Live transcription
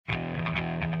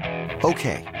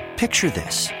Okay, picture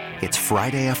this. It's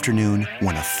Friday afternoon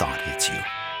when a thought hits you.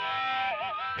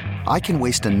 I can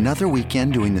waste another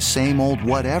weekend doing the same old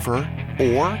whatever,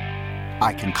 or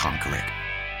I can conquer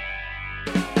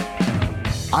it.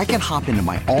 I can hop into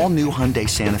my all-new Hyundai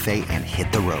Santa Fe and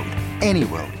hit the road. Any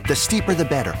road. The steeper, the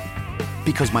better.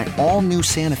 Because my all-new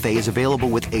Santa Fe is available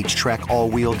with H-Track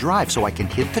all-wheel drive, so I can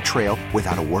hit the trail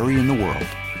without a worry in the world.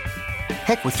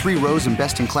 Heck, with 3 rows and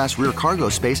best-in-class rear cargo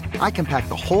space, I can pack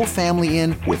the whole family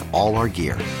in with all our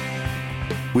gear.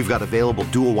 We've got available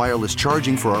dual wireless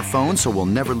charging for our phones, so we'll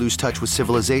never lose touch with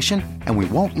civilization, and we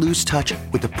won't lose touch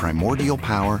with the primordial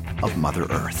power of Mother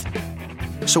Earth.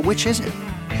 So which is it?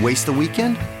 Waste the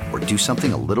weekend or do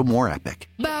something a little more epic?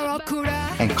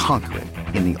 And conquer it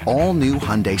in the all-new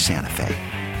Hyundai Santa Fe.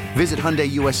 Visit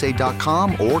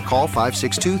HyundaiUSA.com or call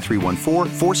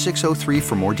 562-314-4603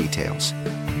 for more details.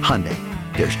 Hyundai,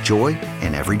 there's joy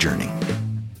in every journey.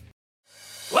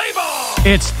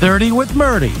 It's 30 with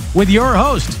Murdy, with your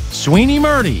host, Sweeney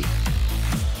Murdy.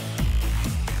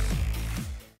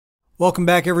 Welcome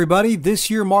back, everybody. This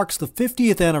year marks the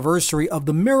 50th anniversary of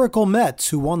the Miracle Mets,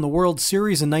 who won the World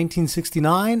Series in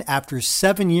 1969 after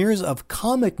 7 years of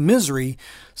comic misery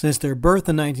since their birth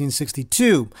in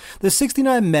 1962. The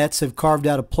 69 Mets have carved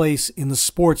out a place in the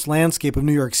sports landscape of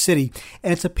New York City,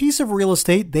 and it's a piece of real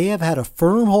estate they have had a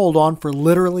firm hold on for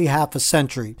literally half a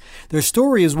century. Their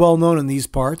story is well known in these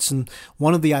parts, and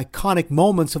one of the iconic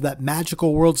moments of that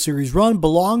magical World Series run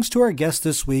belongs to our guest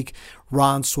this week,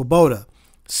 Ron Swoboda.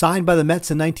 Signed by the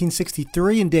Mets in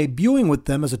 1963 and debuting with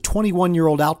them as a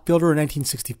 21-year-old outfielder in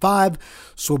 1965,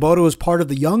 Swoboda was part of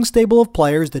the young stable of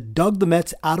players that dug the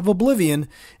Mets out of oblivion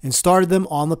and started them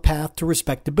on the path to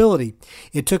respectability.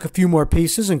 It took a few more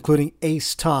pieces, including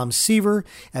ace Tom Seaver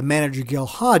and manager Gil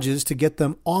Hodges, to get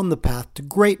them on the path to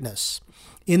greatness.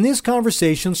 In this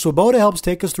conversation, Swoboda helps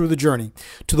take us through the journey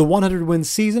to the 100-win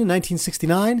season in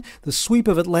 1969, the sweep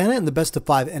of Atlanta in the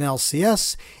best-of-5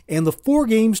 NLCS, and the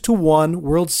 4-1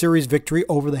 World Series victory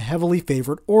over the heavily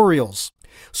favored Orioles.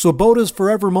 Swoboda's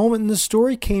forever moment in this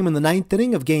story came in the 9th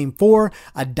inning of Game 4,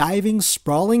 a diving,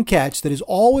 sprawling catch that is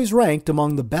always ranked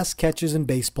among the best catches in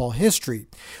baseball history.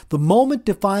 The moment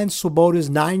defines Swoboda's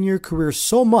 9-year career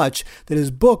so much that his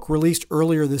book, released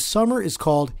earlier this summer, is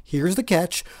called Here's the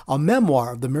Catch, a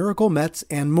memoir of the Miracle Mets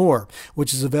and more,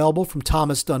 which is available from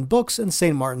Thomas Dunn Books and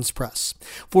St. Martin's Press.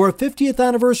 For a 50th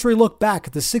anniversary look back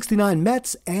at the 69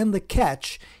 Mets and the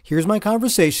catch, here's my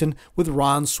conversation with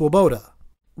Ron Swoboda.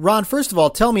 Ron, first of all,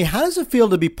 tell me, how does it feel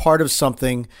to be part of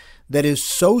something that is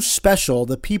so special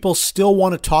that people still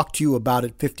want to talk to you about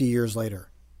it 50 years later?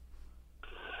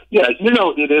 Yeah,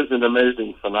 it is an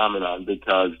amazing phenomenon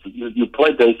because you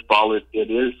play baseball. It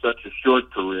is such a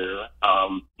short career.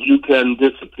 You can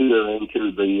disappear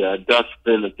into the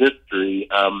dustbin of history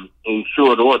in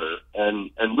short order. And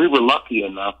we were lucky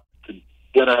enough to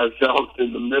get ourselves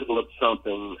in the middle of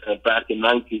something back in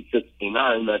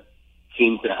 1969 that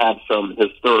seemed to have some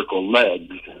historical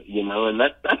legs, and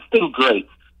that's been great.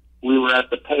 We were at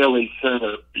the Paley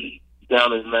Center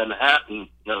down in Manhattan,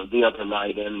 the other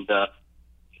night, and a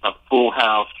full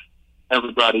house,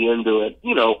 everybody into it,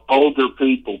 older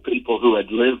people who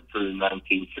had lived through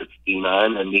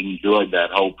 1969 and enjoyed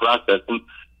that whole process. And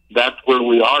that's where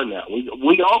we are now.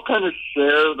 We all kind of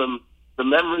share the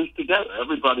memories together.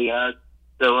 Everybody has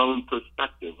their own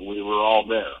perspective. We were all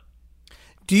there.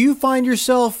 Do you find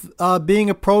yourself being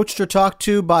approached or talked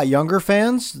to by younger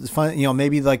fans?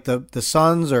 Maybe like the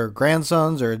sons or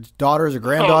grandsons or daughters or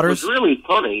granddaughters? It was really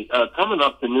funny. Coming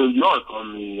up to New York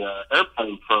on the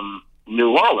airplane from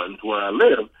New Orleans, where I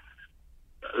live,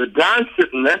 the guy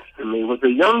sitting next to me was a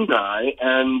young guy,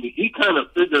 and he kind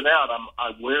of figured out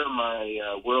I wear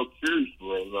my World Series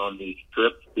ring on these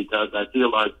trips because I feel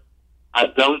like I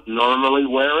don't normally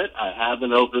wear it. I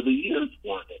haven't over the years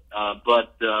worn it.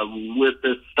 But with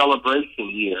this celebration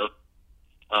year,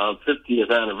 50th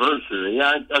anniversary,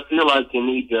 I feel like you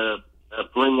need to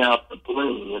bring out the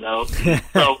bling,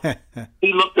 So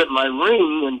he looked at my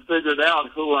ring and figured out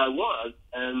who I was.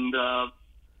 And,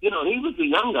 he was a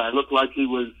young guy. Looked like he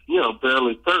was,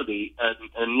 barely 30. And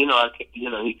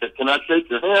he said, "Can I shake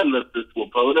your hand, Mr.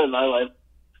 Swoboda?" And I went,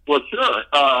 "Well, sure."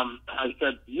 I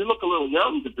said, "You look a little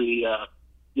young to be,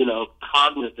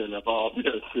 cognizant of all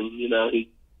this." And, he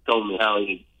told me how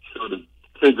he sort of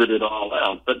figured it all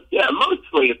out. But, yeah,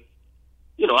 mostly it's,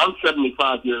 I'm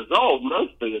 75 years old.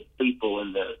 Mostly it's people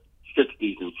in their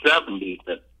 60s and 70s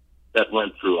that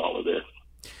went through all of this.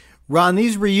 Ron,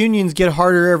 these reunions get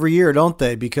harder every year, don't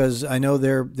they? Because I know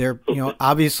they're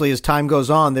obviously as time goes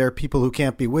on, there are people who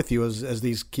can't be with you as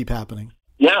these keep happening.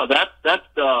 Yeah, that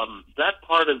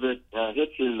part of it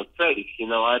hits you in the face.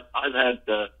 I've had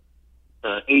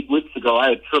 8 weeks ago, I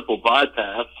had triple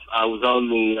bypass. I was on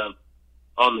the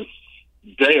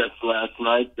dais last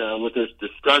night with this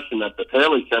discussion at the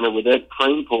Paley Center with Ed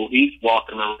Kranepool. He's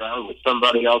walking around with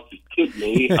somebody else's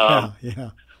kidney.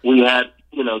 Yeah. We had,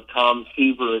 Tom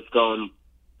Seaver is going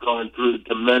through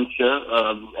dementia,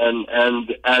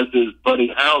 and as is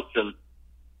Buddy Housen,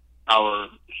 our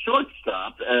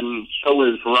shortstop, and so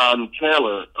is Ron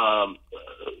Taylor,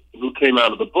 who came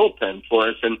out of the bullpen for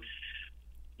us. And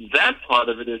that part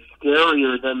of it is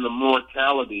scarier than the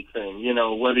mortality thing,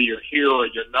 whether you're here or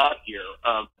you're not here.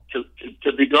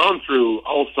 To be going through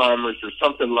Alzheimer's or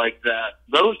something like that,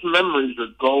 those memories are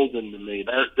golden to me.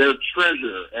 They're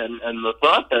treasure, and the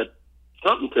thought that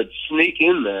something could sneak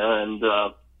in there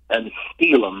and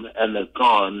steal them and they're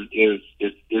gone is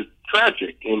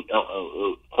tragic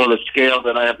on a scale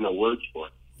that I have no words for.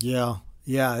 Yeah,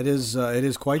 it is. It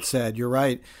is quite sad. You're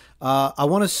right. I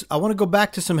want to go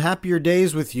back to some happier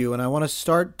days with you, and I want to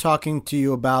start talking to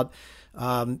you about.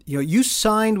 You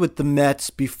signed with the Mets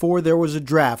before there was a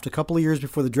draft, a couple of years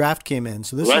before the draft came in.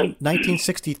 So this is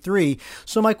 1963.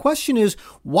 So my question is,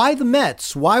 why the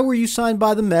Mets? Why were you signed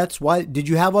by the Mets? Why did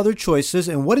you have other choices?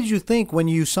 And what did you think when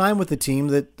you signed with the team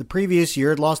that the previous year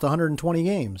had lost 120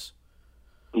 games?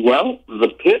 Well, the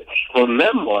pitch from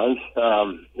them was,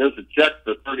 there's a check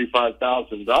for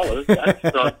 $35,000. That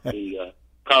starts the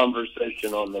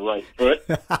conversation on the right foot.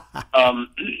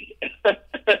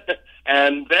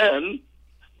 And then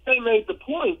they made the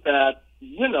point that,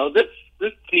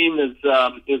 this team is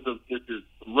a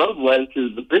roadway to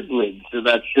the big leagues, so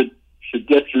that should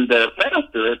get you there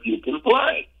faster if you can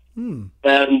play.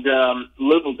 And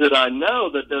little did I know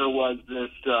that there was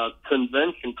this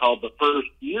convention called the first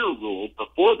year rule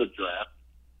before the draft.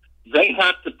 They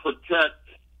had to protect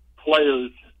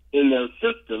players in their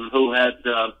system who had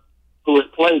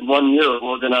played 1 year of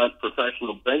organized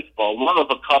professional baseball, one of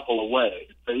a couple of ways.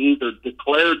 They either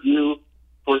declared you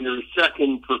for your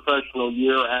second professional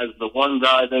year as the one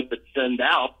guy they could send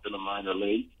out to the minor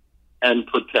league and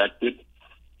protected,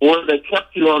 or they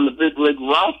kept you on the big league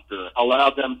roster,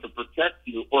 allowed them to protect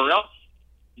you, or else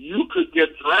you could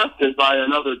get drafted by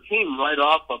another team right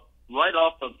off of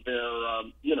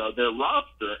their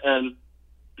roster. And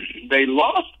they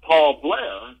lost Paul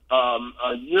Blair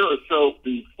a year or so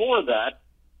before that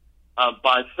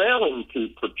by failing to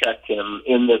protect him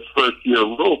in this first-year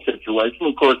rule situation.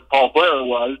 Of course, Paul Blair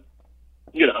was,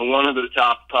 one of the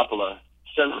top couple of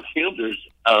center fielders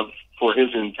for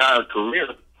his entire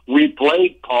career. We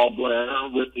played Paul Blair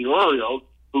with the Orioles,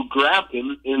 who grabbed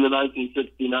him in the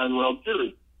 1969 World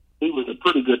Series. He was a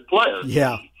pretty good player.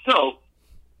 Yeah. So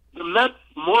the Mets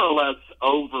more or less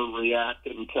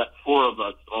overreacted and kept four of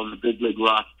us on the big league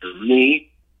roster.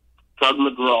 Me, Tug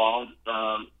McGraw,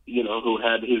 who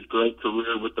had his great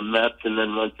career with the Mets and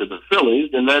then went to the Phillies.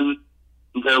 And then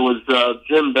there was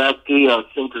Jim Bethke, a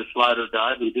sinker-slider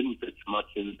guy who didn't pitch much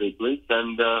in the big leagues,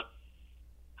 and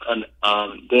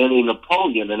Danny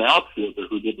Napoleon, an outfielder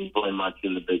who didn't play much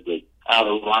in the big leagues, out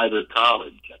of Rider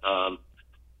College.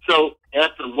 So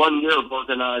after 1 year of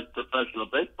organized professional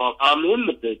baseball, I'm in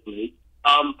the big league.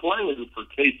 I'm playing for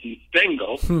Casey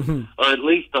Stengel, or at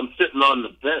least I'm sitting on the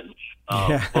bench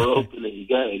for opening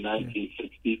day,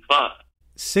 1965.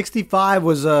 65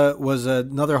 was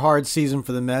another hard season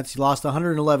for the Mets. You lost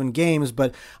 111 games,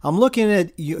 but I'm looking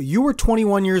at you. You were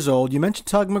 21 years old. You mentioned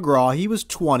Tug McGraw. He was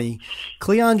 20.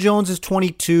 Cleon Jones is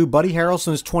 22. Buddy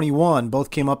Harrelson is 21. Both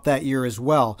came up that year as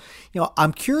well.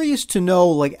 I'm curious to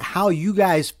know how you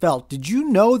guys felt. Did you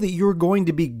know that you were going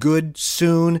to be good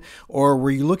soon, or were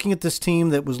you looking at this team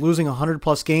that was losing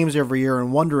 100+ games every year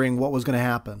and wondering what was going to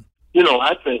happen?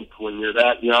 I think when you're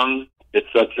that young, it's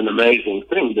such an amazing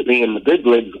thing to be in the big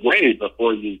leagues way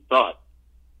before you thought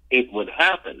it would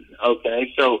happen.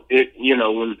 Okay, so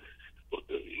when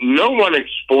no one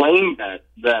explained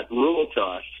that rule to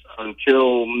us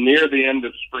until near the end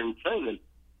of spring training.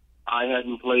 I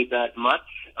hadn't played that much.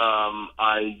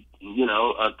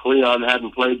 Cleon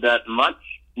hadn't played that much.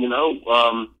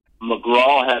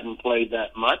 McGraw hadn't played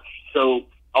that much. So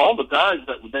all the guys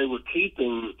that they were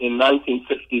keeping in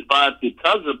 1965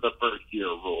 because of the first year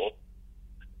rule,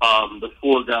 the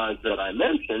four guys that I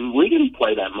mentioned, we didn't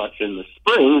play that much in the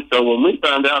spring. So when we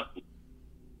found out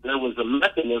there was a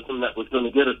mechanism that was going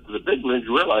to get us to the big leagues,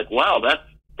 we're like, wow,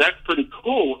 that's pretty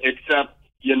cool, except,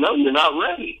 you're not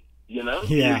ready.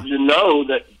 Yeah. You know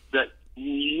that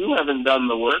you haven't done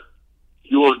the work.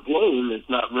 Your game is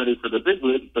not ready for the big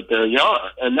leagues, but there you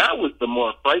are. And that was the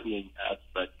more frightening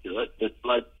aspect to it. It's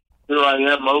like, here I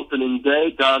am opening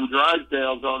day. Don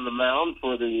Drysdale's on the mound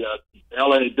for the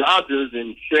L.A. Dodgers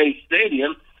in Shea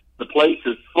Stadium. The place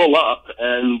is full up,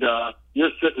 and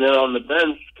you're sitting there on the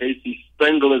bench. Casey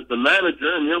Stengel is the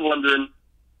manager, and you're wondering,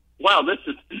 wow, this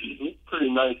is a pretty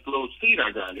nice little seat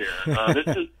I got here.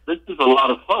 This is a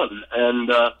lot of fun, and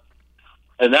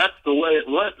that's the way it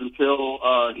went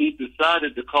until he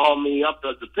decided to call me up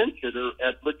as a pinch hitter.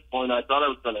 At which point, I thought I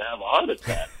was going to have a heart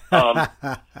attack.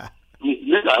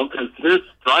 You know, because there's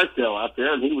Drysdale out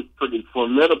there, and he was pretty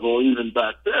formidable even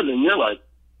back then. And you're like,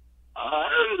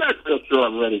 I'm not real sure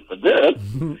I'm ready for this.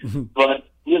 But,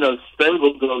 you know,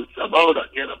 Stengel goes,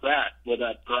 Sabota, get a bat with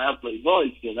that gravelly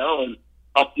voice, you know, and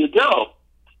up you go.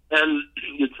 And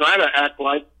you try to act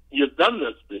like you've done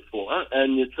this before,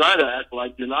 and you try to act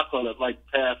like you're not going to, like,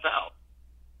 pass out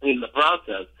in the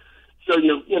process. So,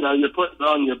 you're putting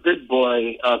on your big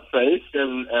boy face,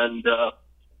 and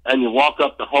you walk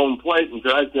up the home plate, and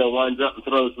Drysdale lines up and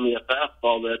throws me a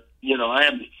fastball that, you know, I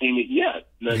haven't seen it yet.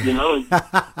 You know,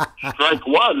 strike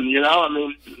one, you know, I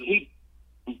mean, he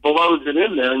blows it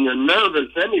in there, and you're nervous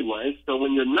anyway. So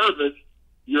when you're nervous,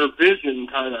 your vision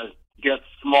kind of gets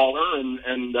smaller,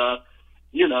 and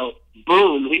you know,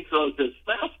 boom, he throws this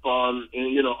fastball,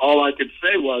 and, you know, all I could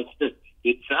say was,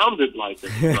 it sounded like a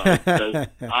strike, 'cause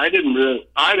I didn't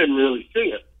really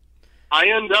see it. I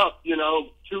end up, you know,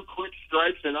 2 quick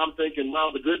strikes, and I'm thinking,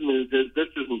 well, the good news is this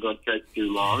isn't going to take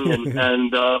too long.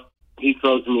 And he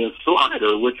throws me a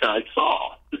slider, which I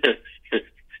saw.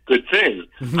 Good thing.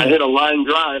 I hit a line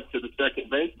drive to the second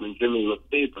baseman, Jimmy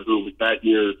Lefebvre, who was that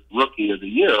year's Rookie of the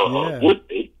Year, or would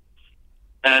be,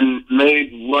 and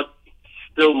made what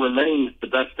still remains the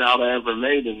best out I ever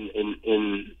made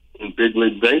in big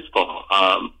league baseball.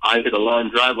 I hit a line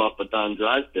drive off of Don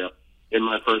Drysdale in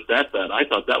my first at-bat. I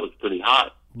thought that was pretty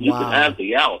hot. You could have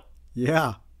the out.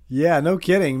 Yeah. Yeah, no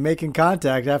kidding. Making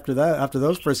contact after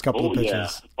those first couple of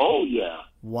pitches. Yeah. Oh, yeah.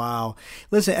 Wow.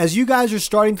 Listen, as you guys are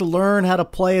starting to learn how to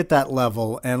play at that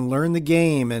level and learn the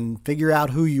game and figure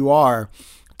out who you are,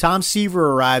 Tom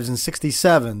Seaver arrives in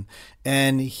 '67,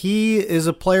 and he is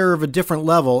a player of a different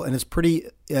level, and it's pretty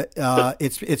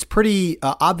it's pretty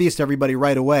obvious to everybody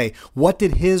right away. What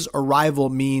did his arrival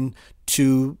mean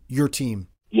to your team?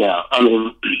 Yeah, I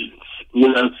mean, you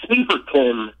know, Seaver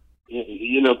came,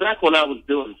 you know, back when I was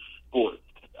doing sports,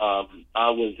 I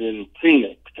was in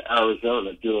Phoenix,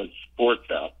 Arizona, doing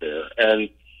sports out there, and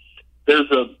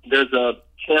there's a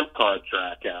camp car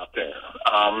track out there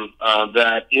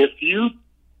that if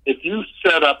you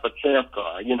set up a camp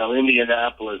car, you know,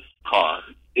 Indianapolis car,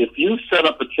 if you set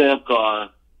up a camp car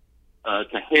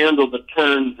to handle the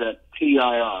turns at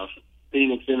PIR,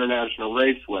 Phoenix International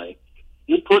Raceway,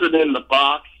 you put it in the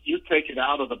box, you take it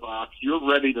out of the box, you're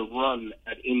ready to run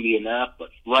at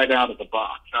Indianapolis, right out of the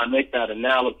box. I make that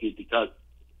analogy because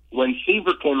when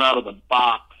Seaver came out of the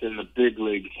box in the big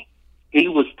leagues, he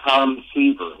was Tom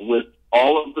Seaver with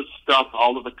all of the stuff,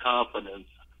 all of the confidence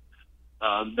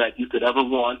that you could ever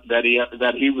want, that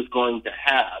he was going to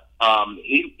have.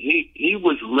 He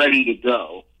was ready to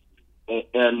go,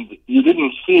 and you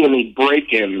didn't see any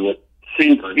break-in with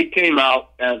Seaver. He came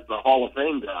out as the Hall of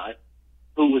Fame guy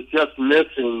who was just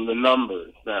missing the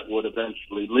numbers that would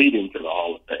eventually lead him to the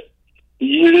Hall of Fame.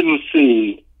 You didn't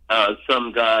see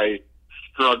some guy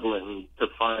struggling to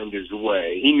find his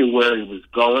way. He knew where he was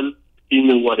going. He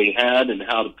knew what he had and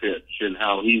how to pitch and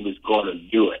how he was going to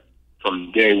do it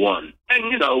from day one. And,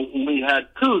 you know, we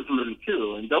had Koosman,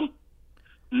 too. And don't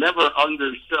never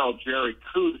undersell Jerry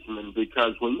Koosman,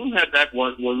 because when we had that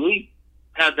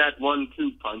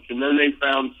 1-2 punch, and then they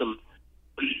found some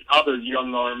other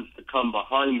young arms to come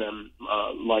behind them,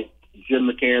 like Jim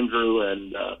McAndrew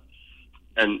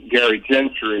and Gary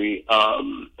Gentry,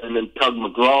 and then Tug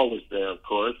McGraw was there, of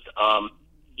course.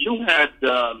 You had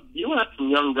some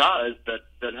young guys that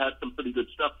had some pretty good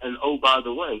stuff. And oh, by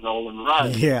the way, Nolan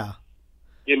Ryan. Yeah.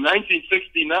 In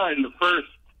 1969, the first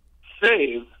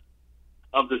save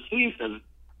of the season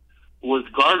was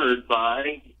garnered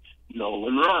by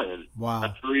Nolan Ryan. Wow.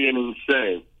 A 3-inning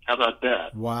save. How about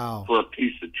that? Wow. For a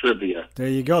piece of trivia. There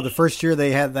you go. The first year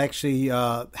they had actually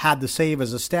had the save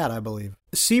as a stat, I believe.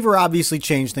 Seaver obviously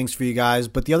changed things for you guys,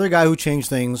 but the other guy who changed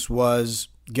things was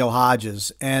Gil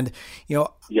Hodges. And, you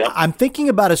know, I'm thinking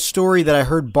about a story that I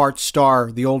heard Bart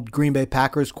Starr, the old Green Bay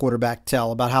Packers quarterback,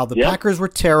 tell about how the Packers were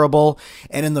terrible.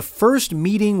 And in the first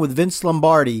meeting with Vince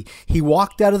Lombardi, he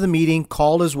walked out of the meeting,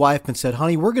 called his wife and said,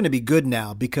 "Honey, we're going to be good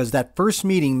now," because that first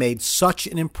meeting made such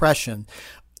an impression.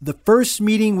 The first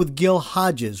meeting with Gil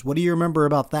Hodges, what do you remember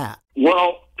about that?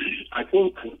 Well, I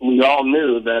think we all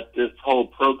knew that this whole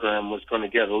program was going to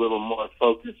get a little more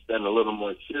focused and a little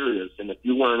more serious. And if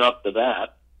you weren't up to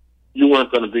that, you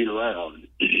weren't going to be around.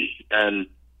 And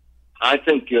I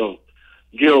think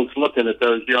Gil's looking at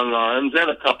those young arms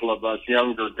and a couple of us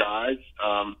younger guys.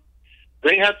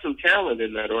 they had some talent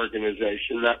in that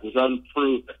organization that was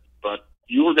unproven, but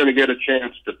you were going to get a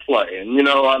chance to play. And,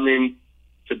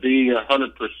 to be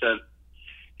 100%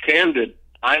 candid,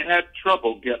 I had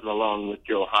trouble getting along with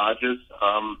Joe Hodges.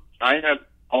 I had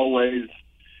always,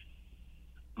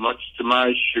 much to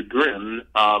my chagrin,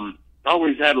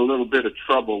 always had a little bit of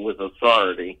trouble with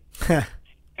authority.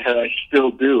 And I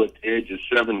still do at the age of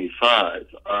 75.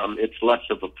 It's less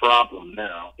of a problem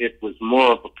now. It was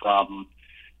more of a problem.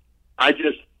 I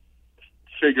just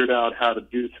figured out how to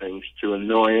do things to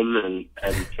annoy him, and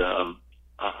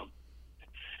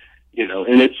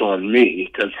it's on me,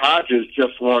 because Hodges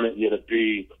just wanted you to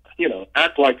be,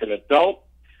 act like an adult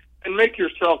and make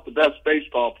yourself the best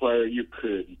baseball player you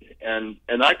could. And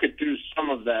I could do some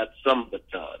of that some of the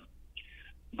time.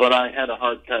 But I had a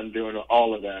hard time doing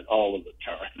all of that all of the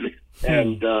time.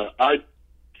 And I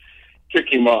kick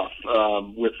him off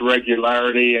with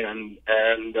regularity, and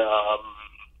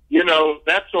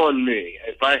that's on me.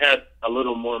 If I had a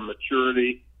little more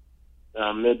maturity,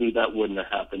 maybe that wouldn't have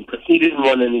happened, because he didn't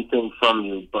want anything from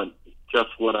you but just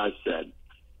what I said.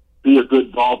 Be a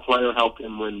good ball player, help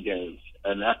him win games,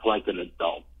 and act like an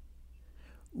adult.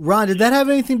 Ron, did that have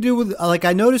anything to do with,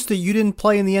 I noticed that you didn't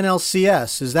play in the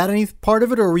NLCS. Is that any part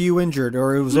of it, or were you injured,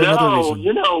 or was there another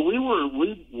reason? No, we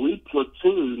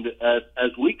platooned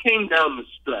as we came down the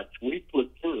stretch. We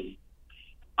platooned.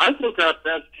 I think our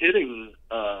best hitting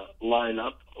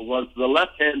lineup was the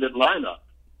left-handed lineup.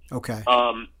 Okay.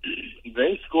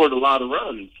 They scored a lot of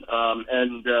runs.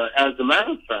 And as a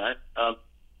matter of fact,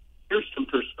 here's some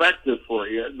perspective for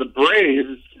you. The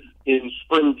Braves in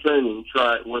spring training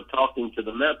were talking to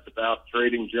the Mets about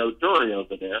trading Joe Torre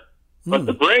over there. But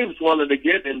the Braves wanted to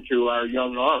get into our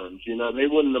young arms. They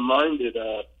wouldn't have minded,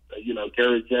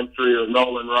 Gary Gentry or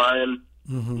Nolan Ryan.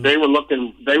 Mm-hmm. They were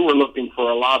looking for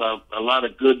a lot of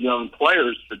good young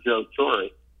players for Joe Torre.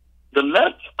 The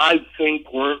Mets, I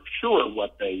think, weren't sure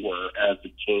what they were as a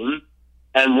team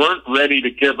and weren't ready to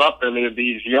give up any of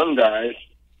these young guys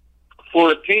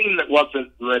for a team that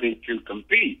wasn't ready to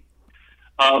compete.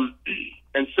 And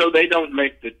so they don't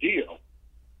make the deal.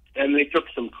 And they took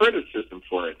some criticism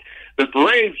for it. The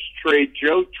Braves trade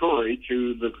Joe Torre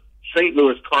to the St.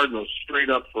 Louis Cardinals straight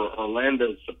up for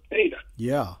Orlando Cepeda.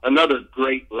 Yeah. Another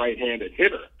great right-handed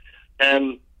hitter.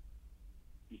 And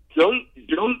don't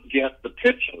get the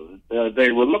pitching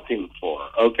they were looking for,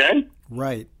 okay?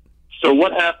 Right. So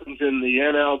what happens in the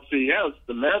NLCS?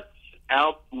 The Mets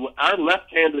our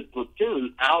left-handed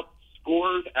platoon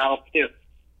out-hit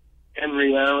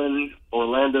Henry Aaron,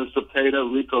 Orlando Cepeda,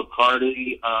 Rico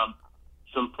Cardi,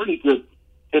 some pretty good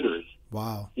hitters.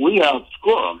 Wow. We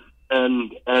outscore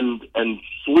them and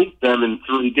sweep them in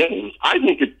 3 games. I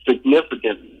think it's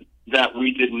significant that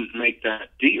we didn't make that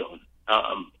deal.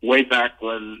 Way back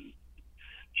when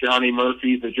Johnny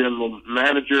Murphy, the general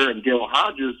manager, and Gil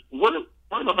Hodges weren't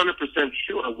 100%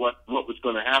 sure what was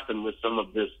going to happen with some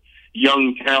of this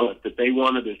young talent that they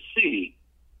wanted to see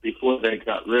before they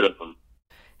got rid of them.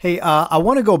 Hey, I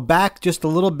want to go back just a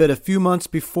little bit, a few months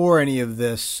before any of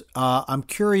this. I'm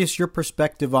curious your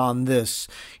perspective on this.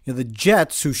 The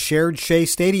Jets, who shared Shea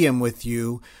Stadium with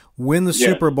you, win the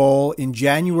Super Bowl in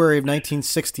January of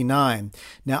 1969.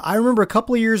 Now, I remember a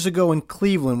couple of years ago in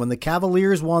Cleveland when the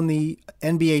Cavaliers won the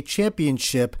NBA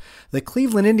championship, the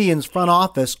Cleveland Indians front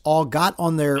office all got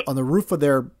on the roof of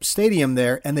their stadium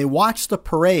there, and they watched the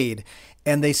parade,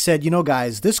 and they said,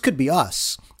 guys, this could be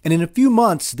us. And in a few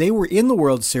months, they were in the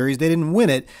World Series. They didn't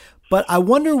win it. But I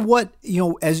wonder what,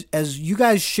 as you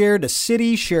guys shared a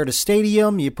city, shared a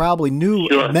stadium, you probably knew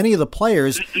many of the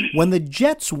players. When the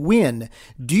Jets win,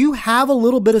 do you have a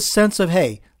little bit of sense of,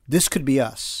 hey, this could be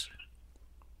us?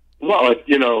 Well,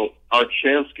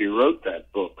 Archansky wrote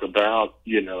that book about,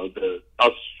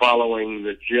 us following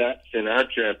the Jets in our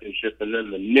championship and then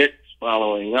the Knicks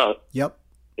following us. Yep.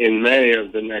 In May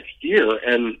of the next year,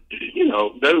 and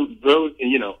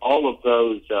all of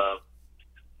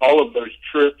those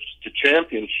trips to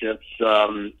championships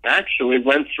actually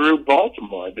went through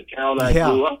Baltimore, the town I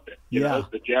grew up in.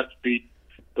 The Jets beat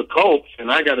the Colts,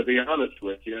 and I got to be honest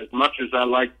with you, as much as I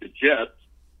like the Jets,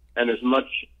 and as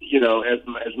much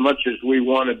as much as we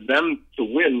wanted them to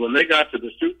win, when they got to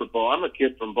the Super Bowl, I'm a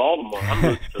kid from Baltimore. I'm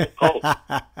rooting for the Colts.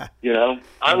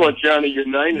 I want Johnny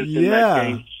Unitas in that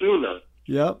game sooner.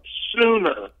 Yep.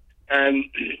 Sooner. And,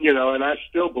 and I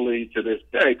still believe to this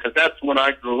day, because that's what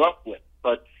I grew up with.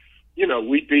 But,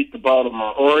 we beat the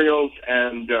Baltimore Orioles,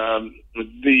 and the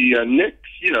Knicks,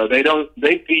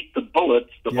 they beat the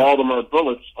Bullets, Baltimore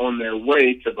Bullets, on their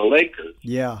way to the Lakers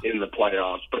in the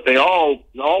playoffs. But all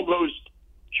those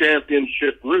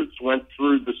championship routes went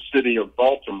through the city of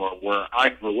Baltimore, where I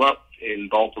grew up in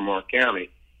Baltimore County.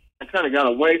 kind of got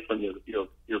away from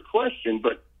your question,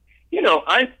 but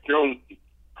I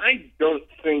don't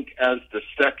think as the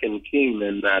second team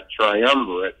in that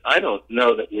triumvirate, I don't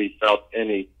know that we felt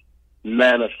any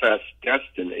manifest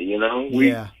destiny.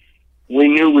 We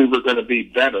knew we were going to be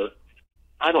better.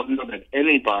 I don't know that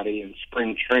anybody in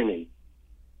spring training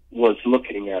was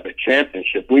looking at a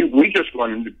championship. We just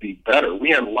wanted to be better. We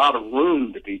had a lot of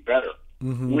room to be better.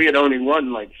 Mm-hmm. We had only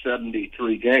won like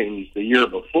 73 games the year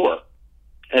before,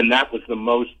 and that was the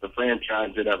most the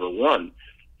franchise had ever won.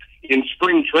 In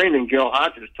spring training, Gil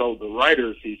Hodges told the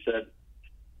writers, he said,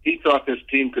 he thought this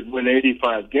team could win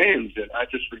 85 games, and I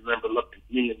just remember looking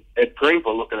at me and Ed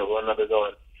Kringle looking at one another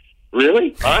going,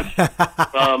 really? Us?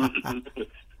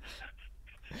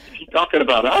 He's talking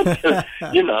about us?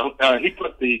 He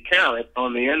put the carrot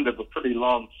on the end of a pretty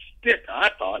long stick,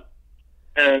 I thought.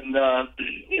 And,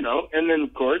 and then,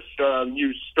 of course,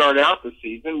 you start out the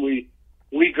season.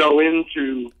 We go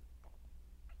into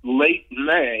late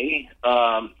May,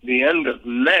 the end of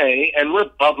May, and we're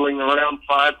bubbling around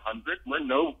 500. We're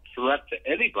no threat to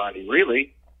anybody,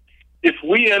 really. If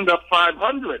we end up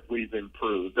 500, we've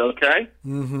improved, okay?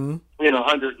 Mm-hmm.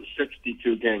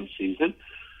 162-game season.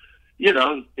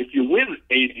 If you win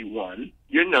 81,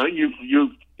 you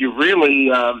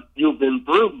really, you've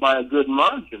improved by a good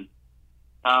margin.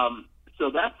 So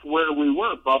that's where we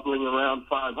were, bubbling around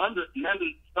 500, and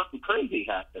then something crazy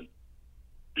happened.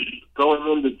 Going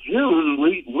into June,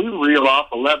 we reel off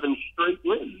 11 straight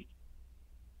wins.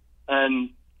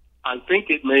 And I think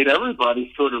it made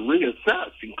everybody sort of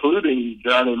reassess, including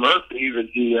Johnny Murphy, the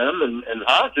GM, and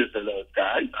Hodges and those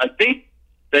guys. I think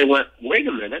they went, wait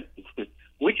a minute,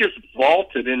 we just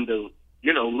vaulted into,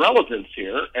 relevance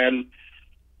here. And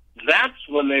that's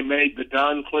when they made the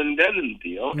Don Clendenin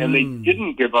deal, and they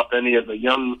didn't give up any of the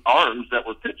young arms that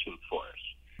were pitching for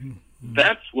us. Mm-hmm.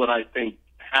 That's what I think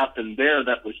happened there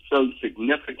that was so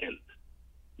significant.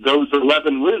 Those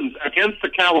 11 wins against the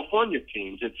California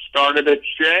teams. It started at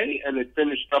Shea, and it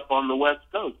finished up on the West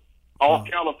Coast. All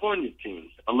California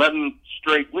teams, 11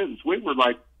 straight wins. We were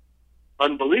like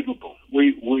unbelievable.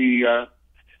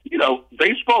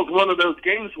 Baseball is one of those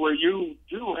games where you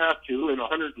do have to, in a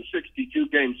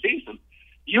 162-game season,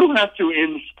 you have to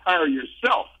inspire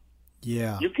yourself.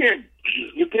 Yeah. You can't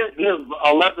have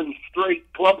 11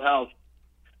 straight clubhouse,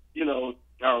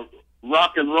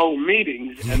 rock and roll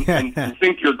meetings and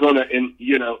think you're going to,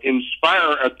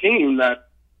 inspire a team that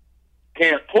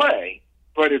can't play.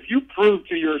 But if you prove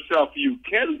to yourself you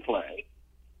can play,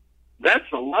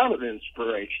 that's a lot of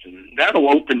inspiration. That'll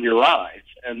open your eyes.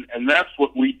 And that's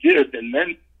what we did. And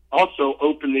then also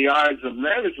open the eyes of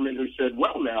management who said,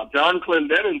 well, now, Don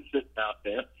Clendenin sitting out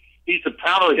there. He's a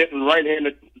power-hitting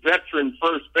right-handed veteran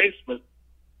first baseman.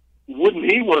 Wouldn't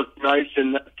he work nice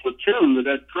in that platoon with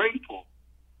that train pool?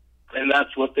 And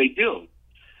that's what they do.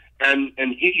 And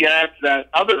he adds that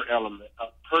other element of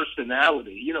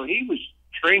personality. He was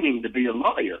training to be a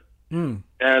lawyer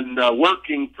and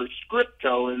working for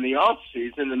Scripto in the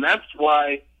off-season, and that's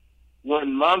why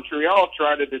when Montreal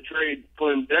tried to trade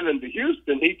Clendenin to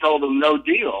Houston, he told them no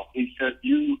deal. He said,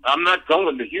 I'm not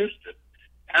going to Houston.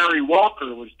 Harry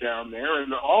Walker was down there,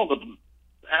 and all the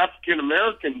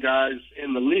African-American guys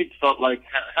in the league felt like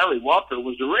Harry Walker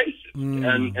was a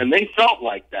racist, and they felt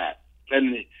like that.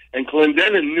 And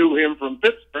Clendenin knew him from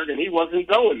Pittsburgh, and he wasn't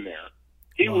going there.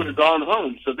 He would have gone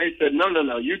home. So they said,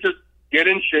 no, you just get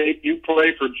in shape, you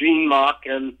play for Gene Mauch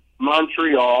and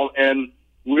Montreal, and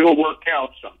we'll work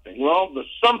out something. Well, the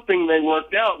something they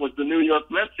worked out was the New York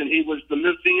Mets, and he was the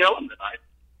missing element.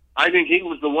 I think he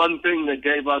was the one thing that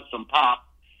gave us some pop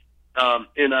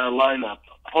in our lineup,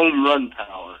 home run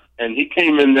power. And he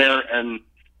came in there and,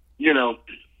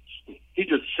 he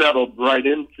just settled right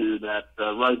into that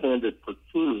right-handed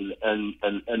platoon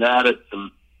and added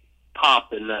some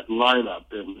pop in that lineup.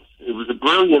 It was a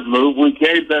brilliant move. We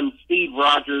gave them Steve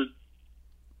Rogers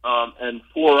and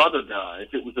 4 other guys.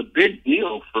 It was a big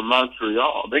deal for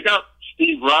Montreal. They got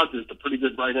Steve Rogers, a pretty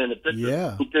good right-handed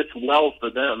pitcher, who pitched well for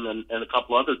them and a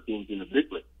couple other teams in the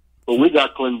big league. But we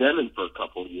got Clendenin for a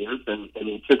couple of years, and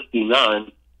in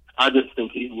 '69, I just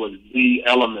think he was the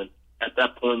element at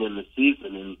that point in the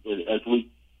season, and as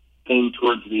we came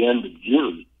towards the end of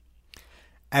June.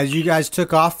 As you guys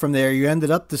took off from there, you ended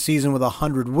up the season with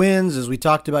 100 wins. As we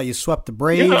talked about, you swept the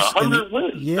Braves. Yeah, 100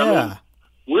 wins. Yeah. I mean,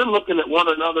 we're looking at one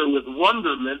another with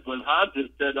wonderment when Hodges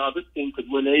said, this team could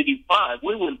win 85.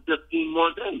 We won 15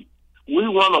 more games. We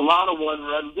won a lot of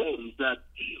one-run games. That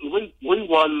we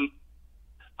won,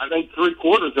 I think,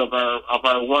 3/4 of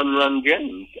our one-run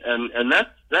games, and that's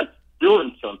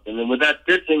doing something. And with that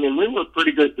pitching, and we were a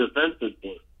pretty good defensive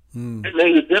team. It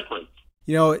made a difference.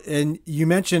 And you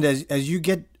mentioned as you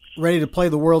get ready to play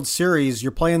the World Series.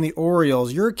 You're playing the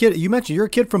Orioles. You're a kid. You mentioned you're a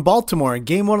kid from Baltimore, and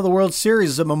Game 1 of the World Series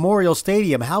is at Memorial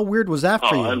Stadium. How weird was that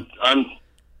for you? I'm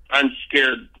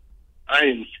scared. I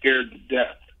am scared to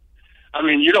death. I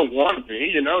mean, you don't want to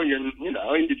be,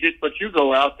 but you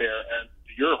go out there and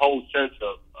your whole sense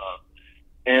of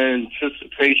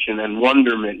anticipation and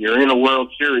wonderment. You're in a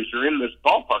World Series. You're in this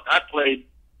ballpark. I played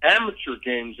amateur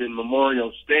games in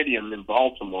Memorial Stadium in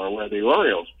Baltimore where the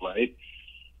Orioles played.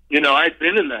 I'd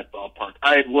been in that ballpark.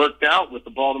 I had worked out with the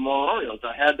Baltimore Orioles.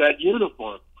 I had that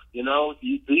uniform.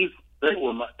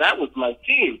 That was my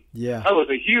team. Yeah. I was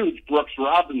a huge Brooks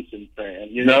Robinson fan.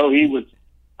 He was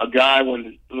a guy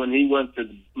when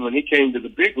he came to the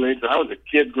big leagues. I was a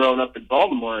kid growing up in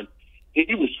Baltimore, and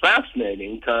he was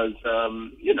fascinating because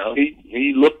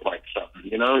he looked like something.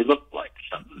 He looked like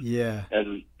something. Yeah.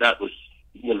 And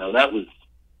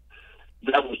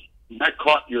that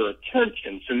caught your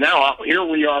attention. So now here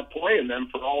we are playing them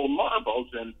for all the marbles,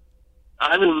 and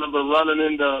I remember running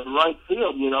into right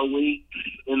field. We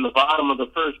in the bottom of the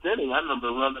first inning. I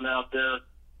remember running out there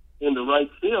into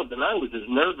right field, and I was as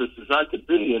nervous as I could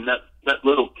be. And that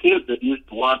little kid that used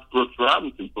to watch Brooks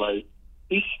Robinson play,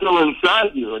 he's still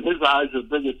inside you, and his eyes are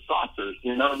big as saucers.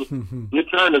 You're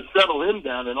trying to settle him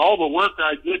down, and all the work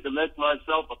I did to make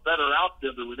myself a better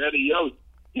outfielder with Eddie Yost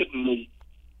hitting me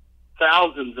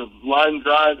thousands of line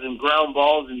drives and ground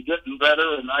balls and getting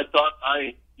better, and I thought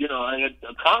I had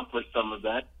accomplished some of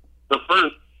that. The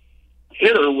first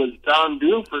hitter was Don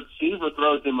Buford. Seaver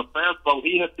throws him a fastball.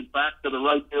 He hits it back to the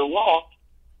right field wall,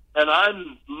 and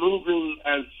I'm moving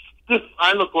as stiff.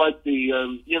 I look like the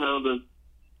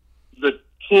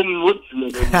Tin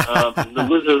Woodsman in the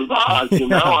Wizard of Oz.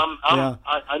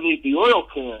 I need the oil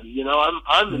can.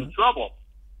 I'm in trouble.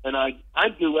 And I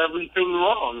do everything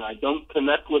wrong. I don't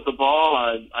connect with the ball.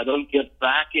 I don't get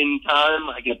back in time.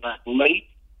 I get back late.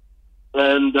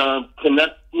 And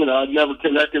I'd never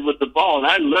connected with the ball. And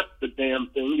I let the damn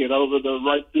thing get over the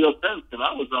right field fence, and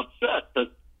I was upset.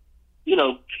 But,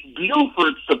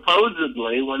 Buford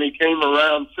supposedly, when he came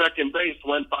around second base,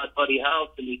 went by Buddy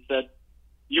House, and he said,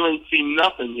 "You ain't seen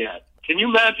nothing yet." Can you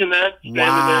imagine that? Standing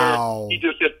Wow. there, he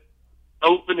just hit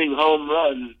opening home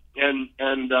run, and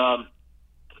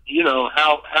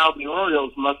how the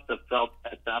Orioles must have felt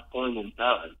at that point in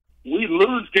time. We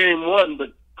lose Game 1,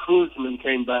 but Koosman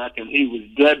came back, and he was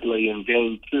deadly in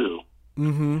Game 2.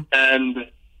 Mm-hmm.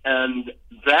 And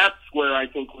that's where I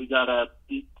think we got our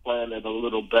feet planted a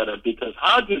little better, because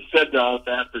Hodges said to us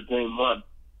after Game 1,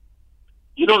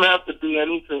 "You don't have to be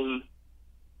anything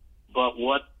but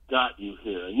what got you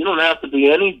here. You don't have to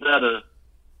be any better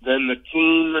than the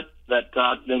team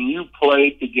than you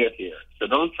played to get here. So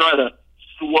don't try to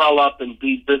swell up and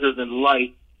be bigger than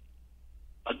life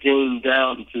a game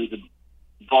down to the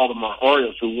Baltimore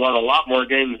Orioles, who won a lot more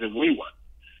games than we won."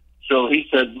 So he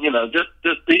said,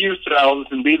 just be yourselves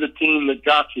and be the team that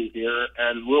got you here,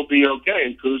 and we'll be okay.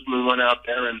 And Koosman went out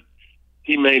there and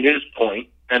he made his point,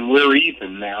 and we're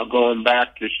even now going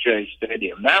back to Shea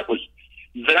Stadium. That was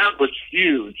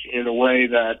huge in a way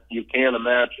that you can't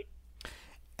imagine.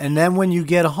 And then when you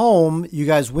get home, you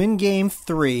guys win Game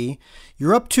 3.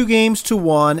 You're up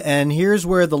 2-1, and here's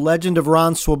where the legend of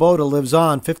Ron Swoboda lives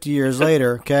on 50 years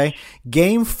later, okay?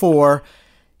 Game 4,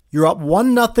 you're up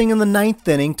 1-0 in the 9th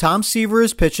inning. Tom Seaver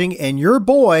is pitching, and your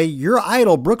boy, your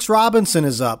idol, Brooks Robinson,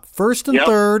 is up. First and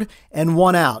third, and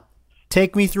 1 out.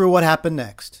 Take me through what happened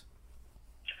next.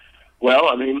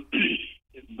 Well,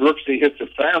 Brooksy hits a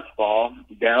fastball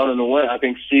down and away. I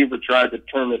think Seaver tried to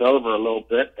turn it over a little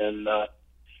bit and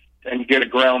get a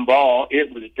ground ball.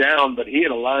 It was down, but he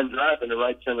had a line drive into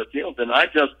right center field, and I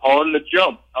just on the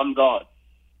jump, I'm gone.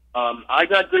 I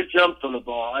got good jumps on the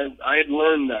ball. I had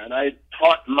learned that. I had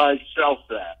taught myself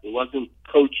that. It wasn't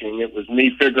coaching. It was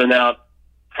me figuring out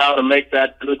how to make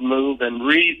that good move and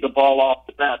read the ball off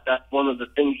the bat. That's one of the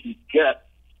things you get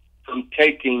from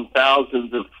taking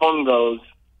thousands of fungos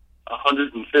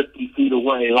 150 feet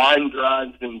away, line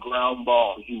drives and ground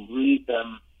balls. You read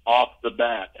them off the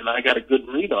bat, and I got a good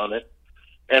read on it,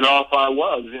 and off I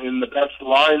was in the best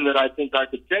line that I think I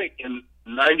could take, and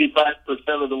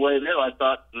 95% of the way there, I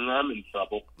thought, I'm in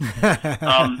trouble.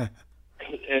 And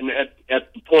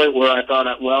at the point where I thought,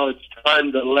 it's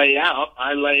time to lay out,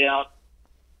 I lay out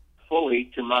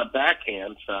fully to my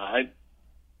backhand side,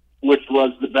 which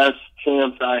was the best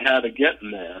chance I had of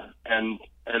getting there, and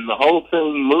the whole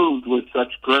thing moved with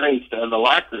such grace and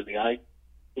alacrity.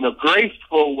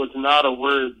 Graceful was not a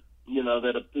word,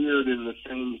 that appeared in the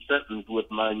same sentence with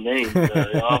my name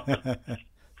very often.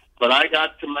 But I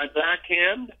got to my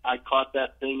backhand. I caught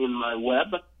that thing in my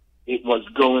web. It was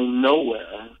going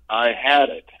nowhere. I had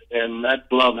it. And that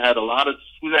glove had a lot of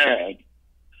snag.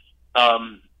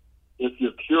 if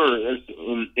you're curious,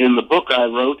 in the book I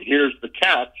wrote, Here's the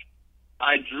Catch,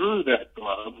 I drew that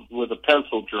glove with a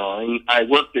pencil drawing. I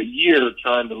worked a year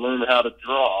trying to learn how to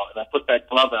draw, and I put that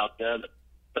glove out there.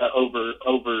 Over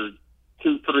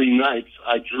 2-3 nights,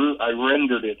 I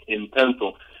rendered it in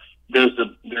pencil. There's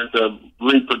a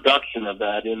reproduction of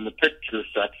that in the picture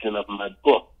section of my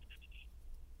book.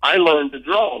 I learned to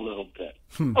draw a little bit,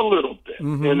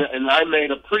 Mm-hmm. and I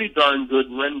made a pretty darn good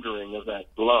rendering of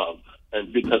that glove,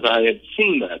 and because I had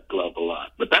seen that glove a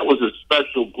lot. But that was a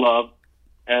special glove,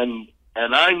 and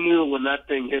I knew when that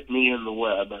thing hit me in the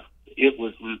web, it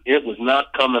was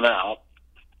not coming out.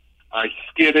 I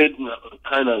skidded,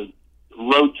 kind of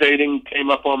rotating, came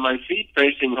up on my feet,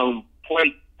 facing home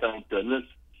plate. Thank goodness.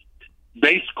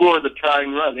 They score the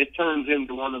tying run. It turns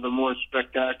into one of the more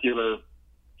spectacular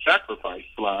sacrifice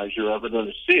flies you're ever going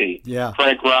to see. Yeah.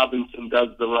 Frank Robinson does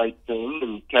the right thing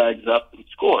and tags up and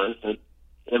scores,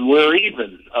 and we're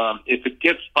even. If it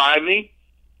gets by me,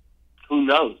 who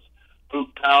knows?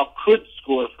 Boog Powell could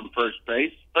score from first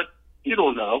base, but you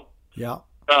don't know. Yeah.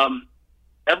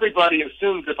 Everybody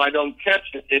assumes if I don't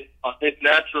catch it, it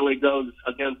naturally goes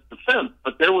against the fence.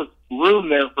 But there was room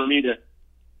there for me to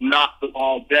knock the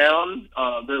ball down.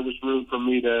 There was room for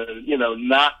me to,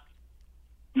 not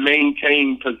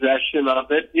maintain possession of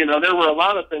it. There were a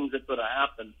lot of things that could have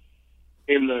happened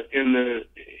in the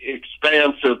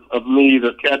expanse of me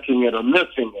either catching it or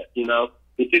missing it.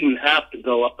 It didn't have to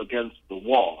go up against the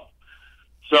wall.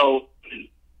 So,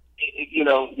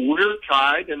 we're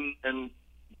tied and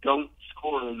don't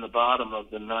score in the bottom of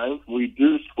the ninth. We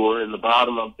do score in the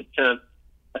bottom of the 10th,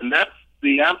 and that's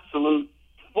the absolute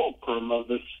fulcrum of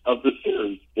the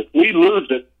series. If we lose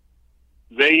it,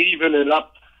 they even it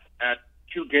up at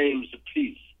 2 games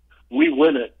apiece. We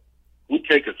win it, we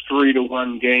take a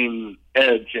 3-1 game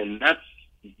edge, and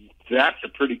that's a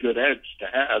pretty good edge to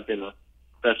have in a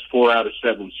best 4 out of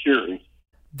 7 series.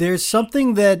 There's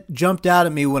something that jumped out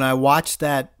at me when I watched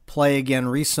that play again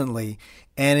recently,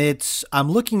 and I'm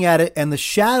looking at it, and the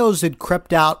shadows had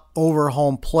crept out over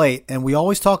home plate, and we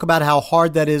always talk about how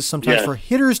hard that is sometimes for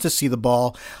hitters to see the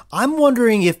ball. I'm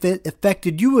wondering if it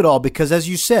affected you at all, because as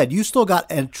you said, you still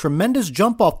got a tremendous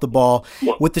jump off the ball.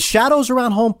 With the shadows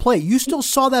around home plate, you still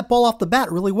saw that ball off the bat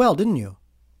really well, didn't you?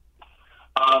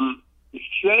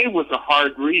 Shea was a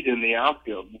hard read in the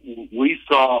outfield. We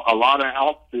saw a lot of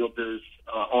outfielders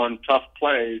on tough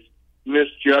plays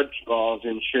misjudge balls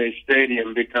in Shea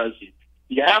Stadium, because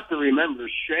you have to remember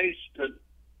Shea stood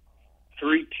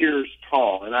 3 tiers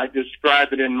tall, and I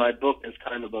describe it in my book as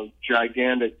kind of a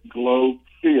gigantic globe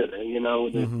theater,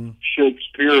 the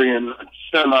Shakespearean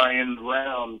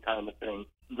semi-in-round kind of thing.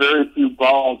 Very few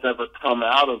balls ever come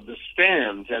out of the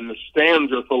stands, and the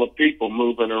stands are full of people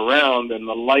moving around, and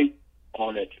the light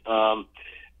on it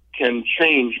can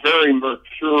change. Very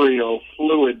mercurial,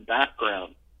 fluid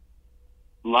background.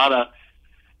 A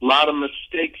lot of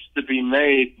mistakes to be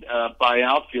made by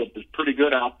outfielders, pretty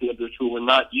good outfielders who were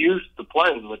not used to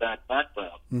playing with that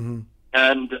background. Mm-hmm.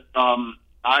 And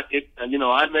I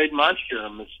made my share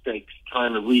of mistakes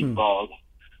trying to read balls,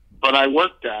 but I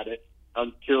worked at it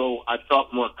until I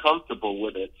felt more comfortable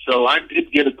with it. So I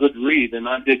did get a good read, and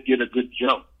I did get a good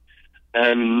jump,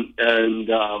 and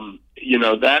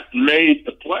that made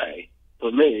the play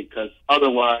for me, because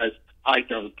otherwise I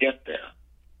don't get there.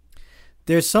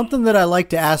 There's something that I like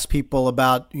to ask people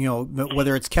about,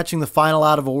 whether it's catching the final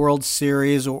out of a World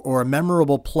Series or a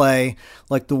memorable play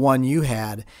like the one you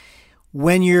had.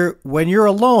 When you're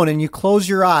alone and you close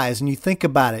your eyes and you think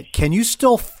about it, can you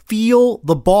still feel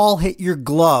the ball hit your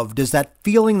glove? Does that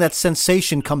feeling, that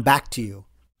sensation come back to you?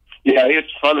 Yeah,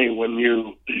 it's funny when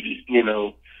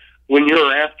when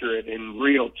you're after it in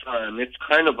real time. It's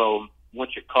kind of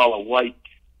what you call a white,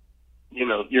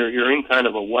 you're in kind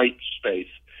of a white space.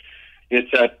 It's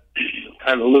that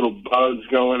kind of little buzz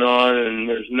going on, and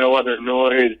there's no other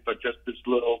noise but just this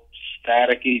little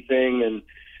staticky thing.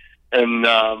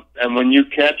 And when you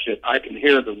catch it, I can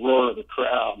hear the roar of the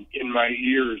crowd in my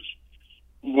ears.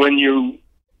 When you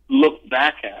look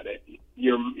back at it,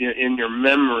 in your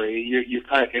memory,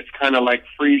 it's kind of like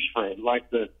freeze frame, like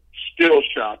the still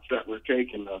shots that were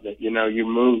taken of it. You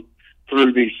move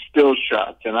through these still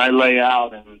shots, and I lay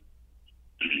out, and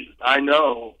I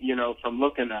know, from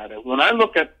looking at it. When I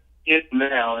look at it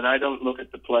now, and I don't look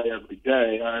at the play every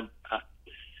day,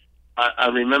 I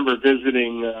remember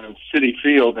visiting Citi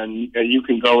Field, and you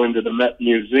can go into the Met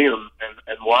Museum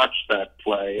and watch that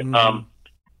play. Mm-hmm.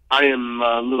 I am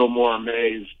a little more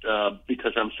amazed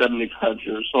because I'm 75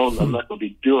 years old. I'm not going to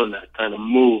be doing that kind of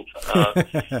move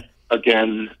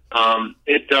again.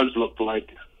 It does look like,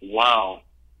 wow,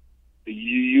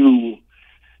 you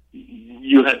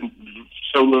you had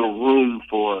so little room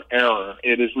for error.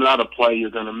 It is not a play you're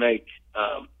going to make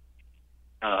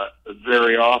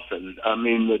very often. I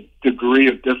mean, the degree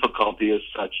of difficulty is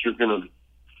such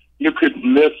you could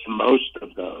miss most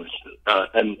of those,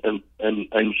 and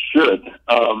should.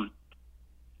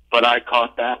 But I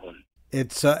caught that one.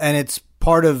 It's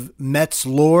part of Mets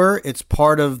lore. It's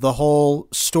part of the whole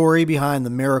story behind the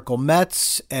Miracle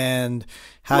Mets and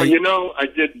how. Well,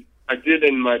 I did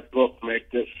in my book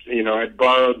make this. I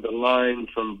borrowed the line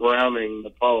from Browning, the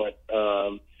poet.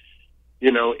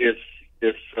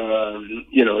 If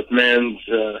man's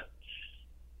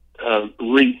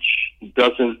reach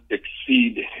doesn't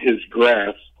exceed his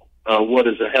grasp, what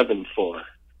is a heaven for?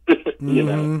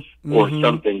 Or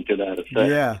something to that effect.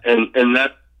 Yeah. And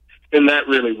that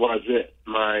really was it.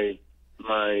 My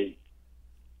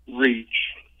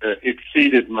reach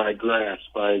exceeded my grasp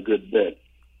by a good bit.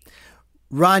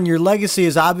 Ron, your legacy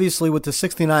is obviously with the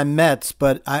 '69 Mets,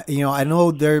 but I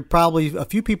know there are probably a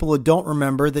few people that don't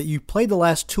remember that you played the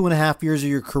last 2.5 years of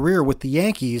your career with the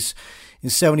Yankees in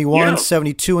 71,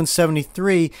 72, and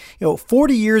 73.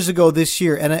 40 years ago this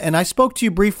year, and I spoke to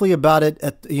you briefly about it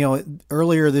at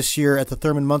earlier this year at the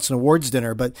Thurman Munson Awards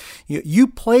dinner. But you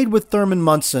played with Thurman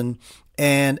Munson.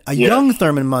 And a young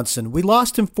Thurman Munson. We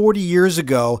lost him 40 years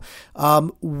ago.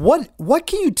 What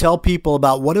can you tell people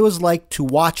about what it was like to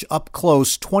watch up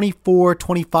close 24,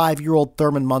 25-year-old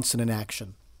Thurman Munson in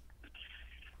action?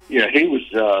 Yeah, he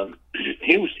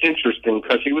was interesting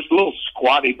because he was a little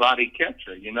squatty body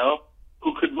catcher,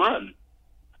 who could run.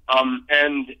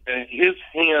 And his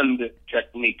hand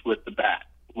technique with the bat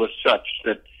was such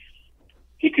that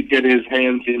he could get his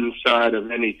hands inside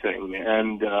of anything,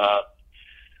 and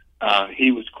he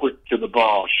was quick to the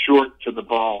ball, short to the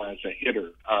ball as a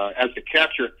hitter. As a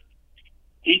catcher,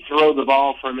 he'd throw the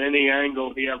ball from any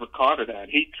angle he ever caught it at.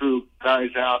 He threw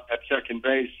guys out at second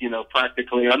base,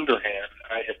 practically underhand,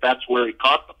 if that's where he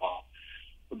caught the ball.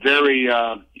 Very,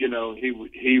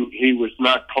 he was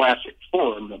not classic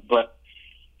form, but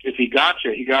if he got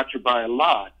you by a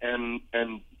lot. And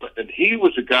he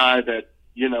was a guy that,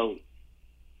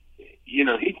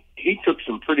 he took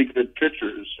some pretty good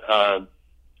pitchers,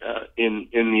 in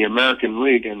the American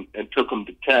League and took them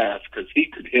to task because he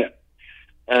could hit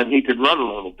and he could run a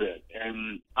little bit.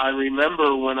 And I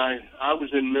remember when I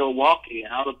was in Milwaukee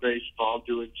out of baseball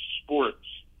doing sports,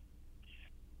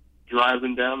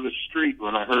 driving down the street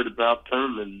when I heard about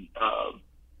Thurman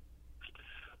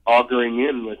auguring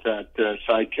in with that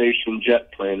Citation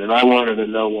jet plane, and I wanted to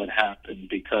know what happened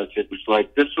because it was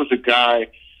like this was a guy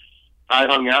I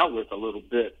hung out with a little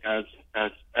bit as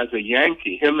a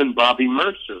Yankee. Him and Bobby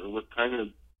Mercer were kind of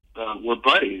were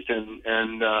buddies, and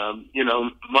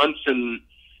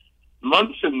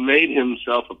Munson made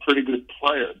himself a pretty good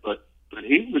player, but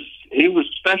he was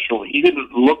special. He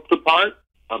didn't look the part,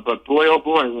 but boy oh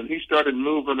boy, when he started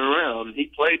moving around,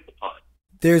 he played the part.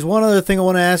 There's one other thing I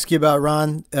want to ask you about,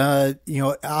 Ron.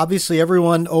 Obviously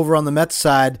everyone over on the Mets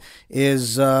side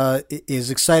is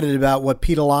excited about what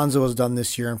Pete Alonso has done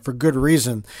this year, and for good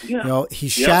reason. Yeah. He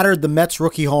shattered the Mets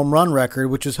rookie home run record,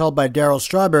 which was held by Darryl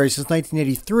Strawberry since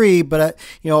 1983. But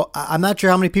I'm not sure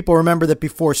how many people remember that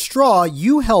before Straw,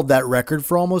 you held that record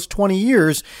for almost 20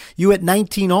 years. You hit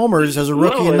 19 homers as a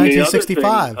rookie in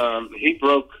 1965. He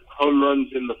broke home runs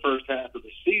in the first half of the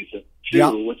season.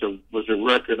 Was a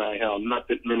record I held. Not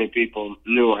that many people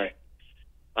knew I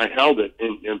held it,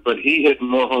 but he hit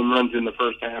more home runs in the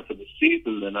first half of the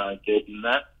season than I did, and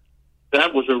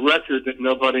that was a record that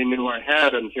nobody knew I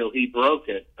had until he broke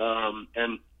it.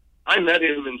 And I met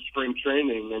him in spring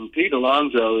training, and Pete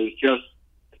Alonso is just,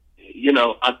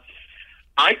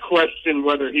 I question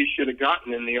whether he should have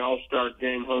gotten in the All-Star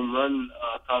Game home run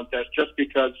contest just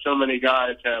because so many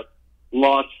guys have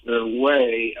lost their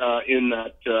way in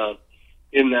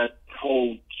that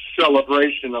whole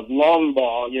celebration of long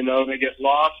ball. They get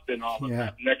lost in all of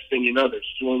that. Next thing you know, there's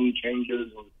swing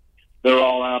changes and they're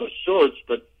all out of sorts.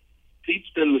 But Pete's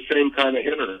been the same kind of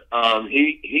hitter.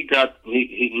 He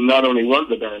not only won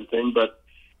the darn thing, but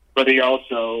he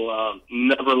also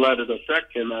never let it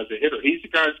affect him as a hitter. He's a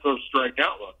guy who's going to strike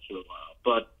out once in a while.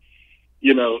 But,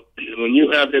 when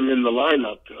you have him in the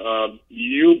lineup,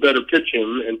 you better pitch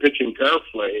him and pitch him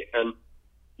carefully. And,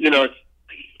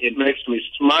 it makes me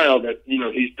smile that,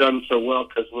 he's done so well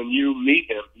because when you meet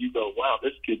him, you go, wow,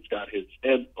 this kid's got his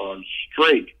head on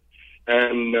straight.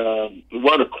 And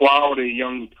what a quality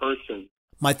young person.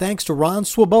 My thanks to Ron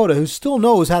Swoboda, who still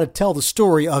knows how to tell the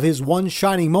story of his one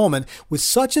shining moment with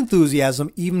such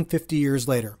enthusiasm even 50 years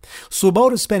later.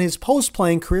 Swoboda spent his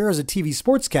post-playing career as a TV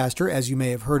sportscaster, as you may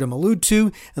have heard him allude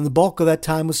to, and the bulk of that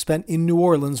time was spent in New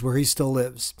Orleans, where he still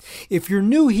lives. If you're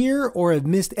new here or have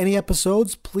missed any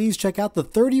episodes, please check out the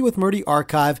 30 with Murdy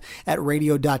archive at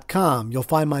radio.com. You'll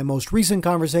find my most recent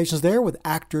conversations there with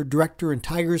actor, director, and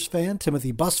Tigers fan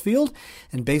Timothy Busfield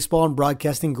and baseball and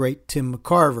broadcasting great Tim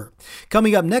McCarver.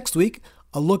 Coming up next week,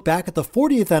 a look back at the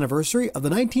 40th anniversary of the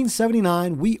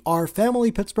 1979 We Are Family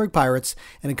Pittsburgh Pirates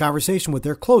and a conversation with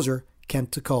their closer,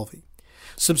 Kent Tekulve.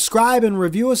 Subscribe and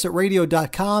review us at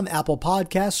radio.com, Apple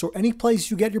Podcasts, or any place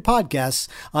you get your podcasts.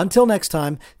 Until next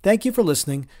time, thank you for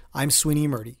listening. I'm Sweeney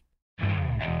Murdy.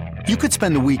 You could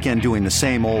spend the weekend doing the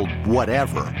same old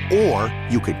whatever, or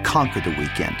you could conquer the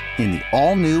weekend in the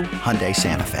all-new Hyundai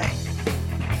Santa Fe.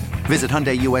 Visit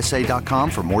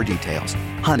HyundaiUSA.com for more details.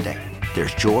 Hyundai.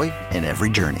 There's joy in every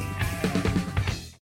journey.